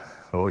this? Yeah.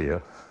 Oh,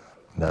 yeah.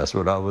 That's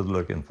what I was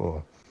looking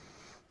for.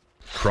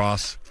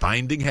 Cross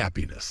finding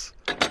happiness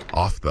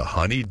off the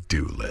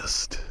honey-do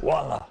list.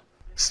 Voila.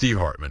 Steve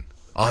Hartman,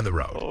 on the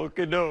road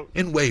Okay, doke.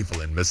 in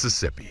Waveland,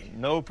 Mississippi.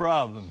 No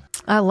problem.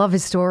 I love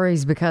his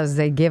stories because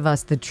they give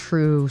us the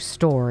true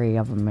story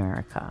of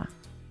America.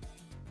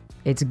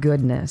 It's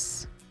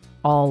goodness.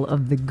 All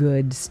of the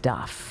good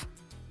stuff.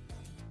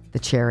 The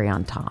cherry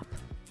on top.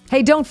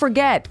 Hey, don't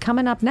forget,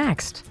 coming up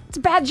next, it's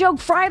Bad Joke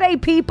Friday,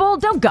 people.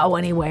 Don't go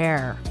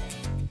anywhere.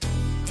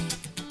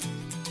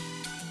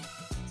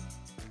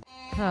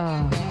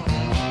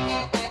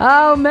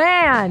 Oh,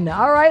 man.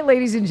 All right,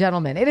 ladies and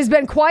gentlemen. It has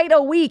been quite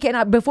a week.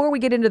 And before we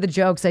get into the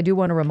jokes, I do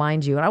want to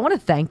remind you, and I want to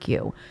thank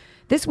you.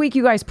 This week,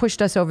 you guys pushed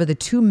us over the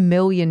 2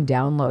 million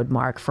download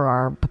mark for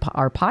our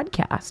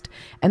podcast.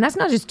 And that's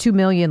not just 2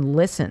 million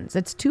listens.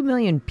 It's 2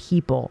 million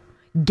people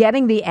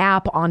getting the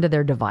app onto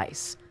their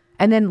device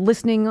and then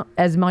listening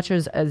as much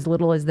as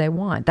little as they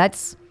want.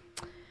 That's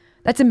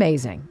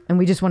amazing. And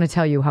we just want to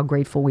tell you how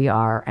grateful we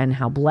are and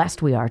how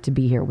blessed we are to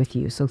be here with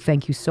you. So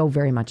thank you so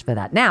very much for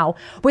that. Now,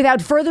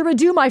 without further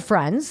ado, my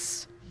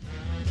friends.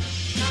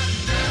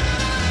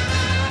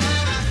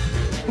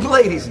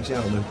 Ladies and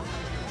gentlemen,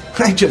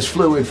 I just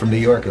flew in from New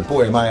York and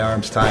boy, are my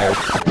arms tired.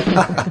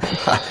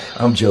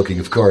 I'm joking,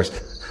 of course.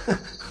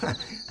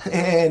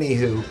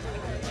 Anywho,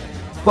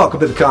 welcome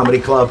to the Comedy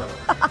Club.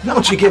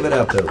 Don't you give it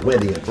up to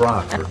Wendy and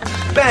Brock for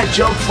Bad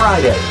Joke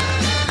Friday.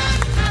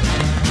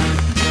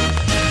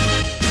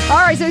 All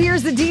right, so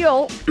here's the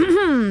deal.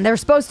 They're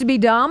supposed to be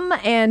dumb,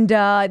 and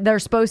they're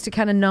supposed to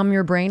kind of numb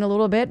your brain a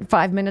little bit.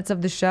 5 minutes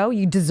of the show.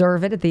 You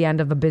deserve it at the end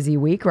of a busy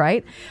week,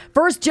 right?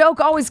 First joke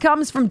always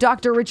comes from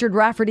Dr. Richard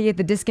Rafferty at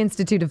the Disc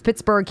Institute of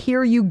Pittsburgh.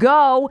 Here you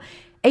go.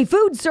 A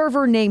food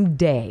server named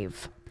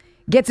Dave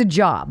gets a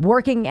job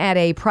working at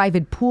a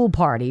private pool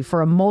party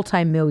for a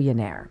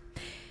multimillionaire.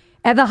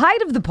 At the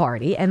height of the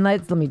party, and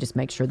let me just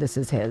make sure this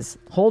is his.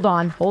 Hold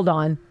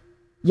on.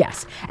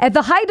 Yes. At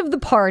the height of the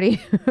party,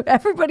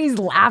 everybody's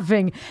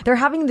laughing. They're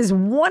having this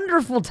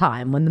wonderful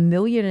time when the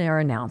millionaire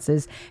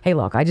announces, hey,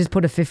 look, I just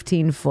put a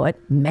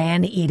 15-foot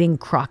man-eating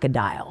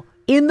crocodile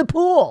in the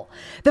pool.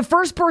 The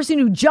first person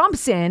who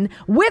jumps in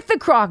with the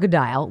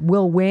crocodile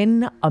will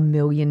win $1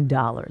 million.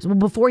 Well,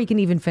 before he can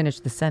even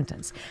finish the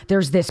sentence,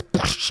 there's this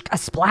a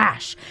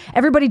splash.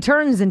 Everybody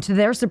turns, and to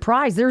their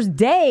surprise, there's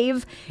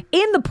Dave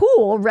in the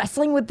pool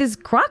wrestling with this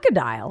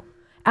crocodile.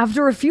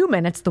 After a few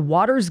minutes, the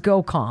waters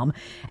go calm,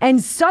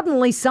 and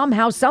suddenly,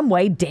 somehow,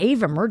 someway,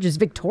 Dave emerges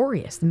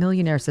victorious. The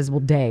millionaire says, well,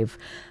 Dave,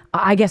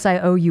 I guess I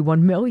owe you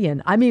 $1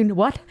 million. I mean,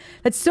 what?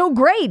 That's so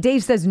great.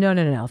 Dave says,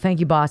 no. Thank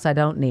you, boss. I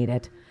don't need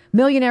it.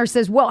 Millionaire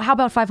says, well, how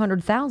about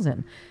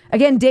 500,000?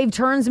 Again, Dave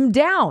turns him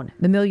down.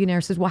 The millionaire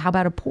says, well, how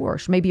about a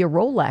Porsche, maybe a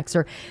Rolex,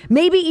 or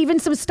maybe even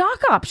some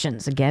stock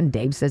options? Again,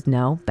 Dave says,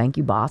 no, thank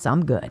you, boss.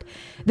 I'm good.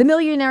 The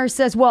millionaire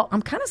says, well,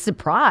 I'm kind of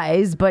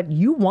surprised, but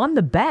you won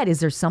the bet.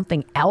 Is there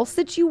something else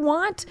that you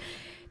want?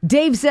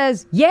 Dave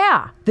says,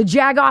 yeah, the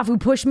jagoff who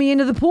pushed me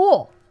into the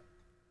pool.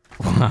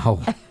 Wow.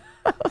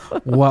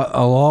 What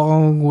a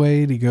long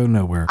way to go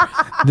nowhere.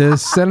 The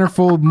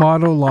centerfold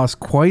model lost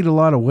quite a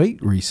lot of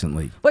weight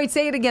recently. Wait,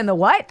 say it again. The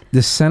what? The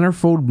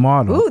centerfold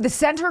model. Ooh, the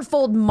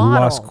centerfold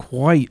model. Lost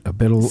quite a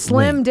bit of weight.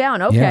 Slimmed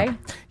down. Okay.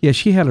 Yeah,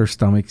 she had her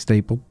stomach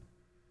stapled.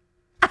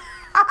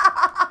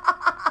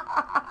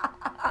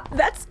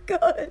 That's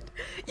good.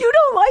 You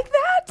don't like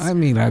that? I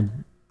mean, I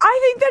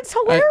think that's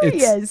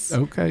hilarious.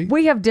 Okay.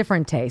 We have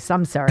different tastes.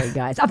 I'm sorry,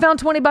 guys. I found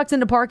 $20 in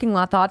the parking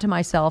lot, thought to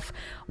myself,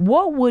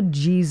 what would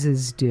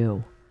Jesus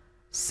do?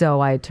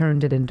 So I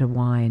turned it into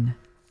wine.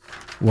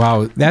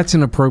 Wow, that's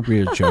an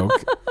appropriate joke.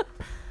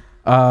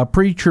 A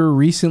preacher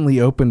recently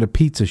opened a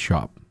pizza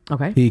shop.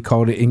 Okay. He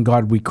called it In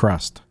God We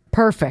Trust.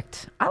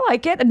 Perfect. I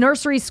like it. A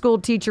nursery school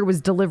teacher was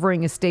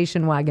delivering a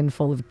station wagon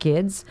full of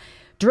kids,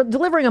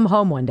 delivering them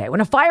home one day when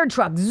a fire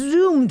truck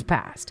zoomed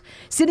past.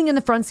 Sitting in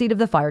the front seat of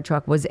the fire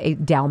truck was a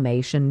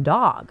Dalmatian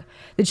dog.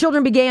 The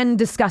children began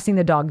discussing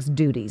the dog's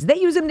duties. They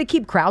use him to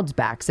keep crowds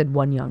back, said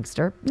one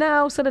youngster.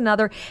 No, said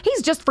another.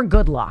 He's just for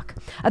good luck.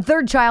 A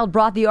third child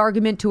brought the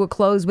argument to a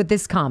close with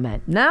this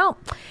comment. No,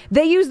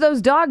 they use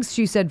those dogs,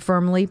 she said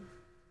firmly,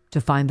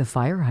 to find the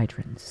fire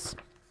hydrants.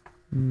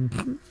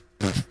 Mm-hmm.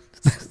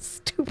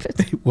 Stupid.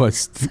 It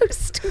was. So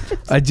stupid.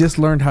 I just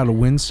learned how to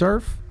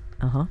windsurf.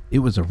 Uh-huh. It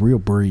was a real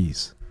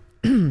breeze.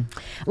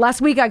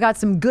 Last week, I got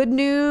some good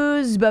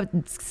news, but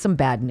some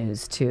bad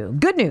news, too.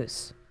 Good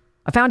news.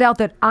 I found out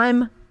that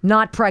I'm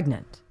not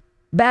pregnant.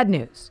 Bad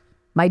news.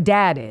 My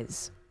dad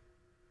is.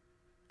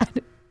 I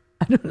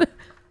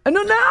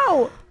don't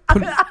know.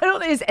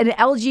 It's an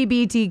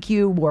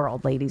LGBTQ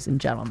world, ladies and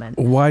gentlemen.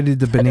 Why did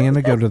the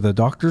banana go to the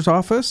doctor's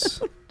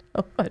office?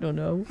 I don't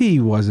know.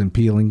 He wasn't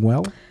peeling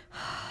well.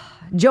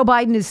 Joe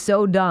Biden is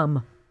so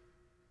dumb.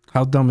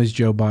 How dumb is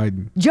Joe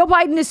Biden? Joe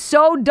Biden is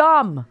so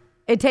dumb.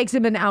 It takes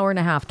him an hour and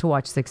a half to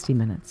watch 60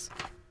 Minutes.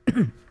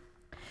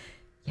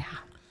 Yeah.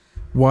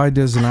 Why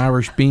does an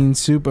Irish bean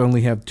soup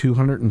only have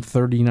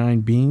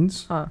 239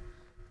 beans? Huh.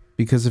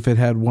 Because if it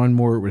had one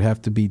more, it would have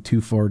to be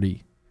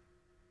 240.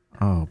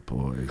 Oh,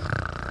 boy.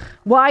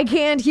 Why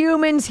can't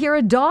humans hear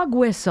a dog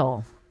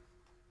whistle?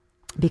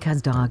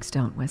 Because dogs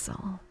don't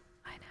whistle.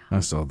 I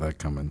saw that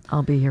coming.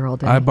 I'll be here all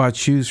day. I bought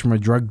shoes from a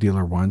drug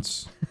dealer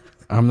once.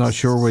 I'm not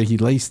sure what he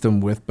laced them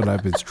with, but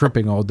I've been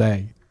stripping all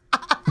day.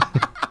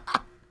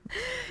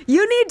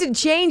 You need to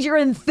change your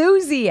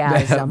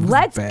enthusiasm.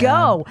 Let's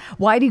go.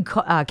 Why do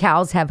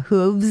cows have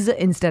hooves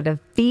instead of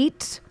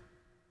feet?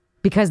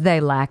 Because they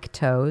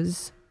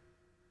lactose.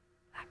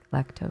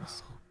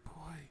 Lactose. Oh,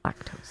 boy.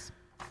 Lactose.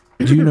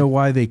 Do you know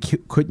why they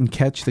couldn't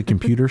catch the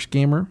computer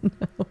scammer?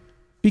 No.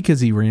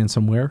 Because he ran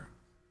somewhere.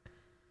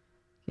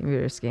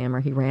 Computer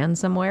scammer. He ran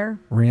somewhere?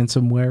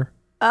 Ransomware.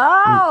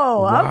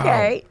 Oh, Wow.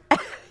 okay.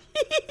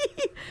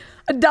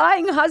 A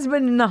dying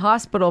husband in a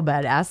hospital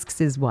bed asks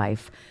his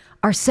wife,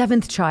 "Our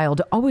 7th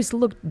child always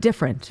looked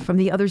different from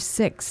the other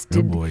 6.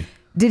 Oh, boy.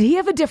 Did he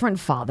have a different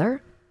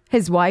father?"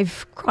 His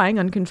wife, crying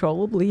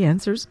uncontrollably,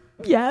 answers,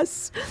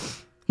 "Yes."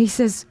 He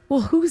says,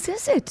 "Well, whose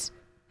is it?"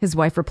 His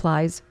wife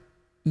replies,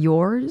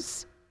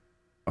 "Yours."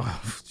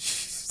 Oh,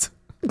 jeez.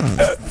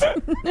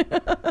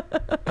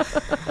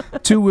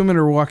 2 women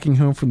are walking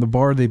home from the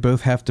bar. They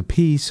both have to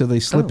pee, so they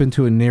slip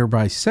into a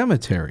nearby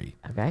cemetery.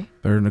 Okay.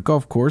 They're in a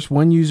golf course.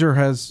 One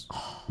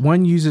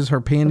uses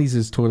her panties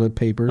as toilet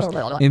papers,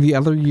 and the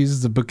other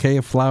uses a bouquet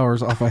of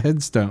flowers off a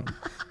headstone.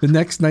 The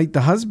next night,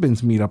 the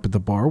husbands meet up at the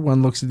bar.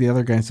 One looks at the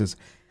other guy and says,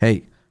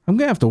 "Hey, I'm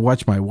going to have to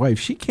watch my wife.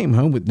 She came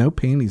home with no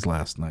panties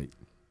last night."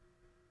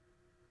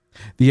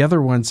 The other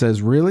one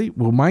says, "Really?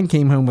 Well, mine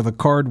came home with a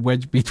card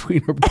wedged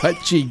between her butt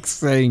cheeks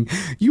saying,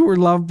 'You were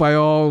loved by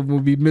all and will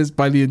be missed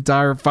by the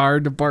entire fire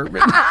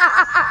department.'"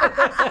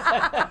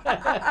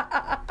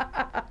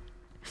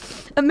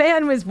 A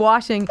man is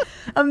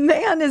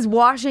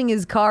washing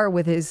his car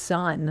with his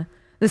son.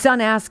 The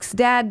son asks,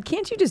 "Dad,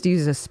 can't you just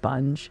use a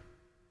sponge?"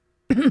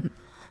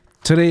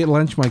 Today at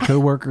lunch, my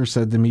coworker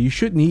said to me, "You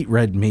shouldn't eat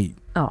red meat."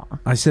 Oh.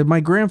 I said, "My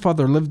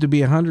grandfather lived to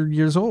be 100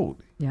 years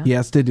old." Yeah. He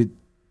asked,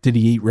 Did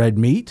he eat red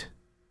meat?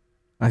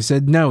 I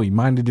said, "No, he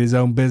minded his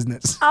own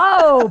business."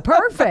 Oh,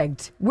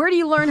 perfect. Where do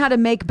you learn how to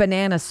make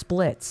banana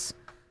splits?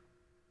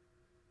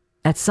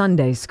 At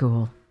Sunday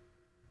school.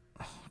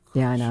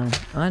 Yeah, I know.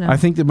 I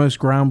think the most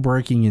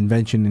groundbreaking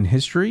invention in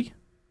history,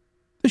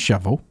 the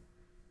shovel.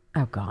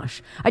 Oh,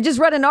 gosh. I just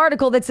read an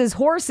article that says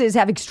horses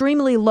have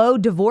extremely low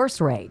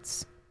divorce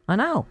rates. I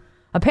know.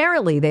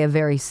 Apparently, they have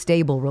very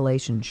stable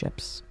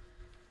relationships.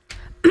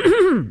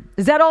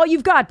 Is that all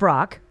you've got,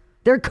 Brock?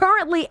 They're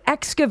currently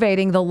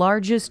excavating the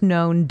largest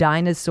known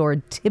dinosaur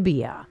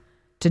tibia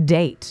to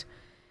date.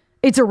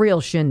 It's a real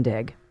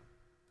shindig.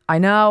 I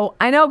know,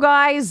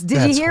 guys.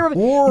 Did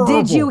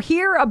you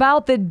hear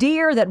about the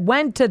deer that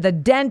went to the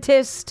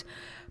dentist,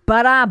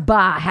 but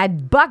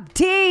had buck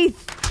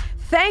teeth?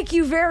 Thank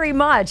you very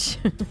much.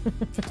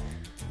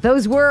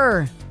 Those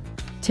were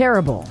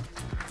terrible,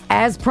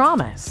 as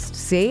promised.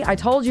 See, I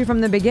told you from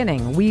the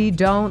beginning, we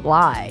don't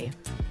lie.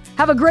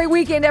 Have a great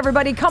weekend,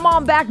 everybody. Come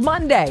on back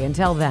Monday.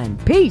 Until then,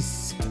 peace.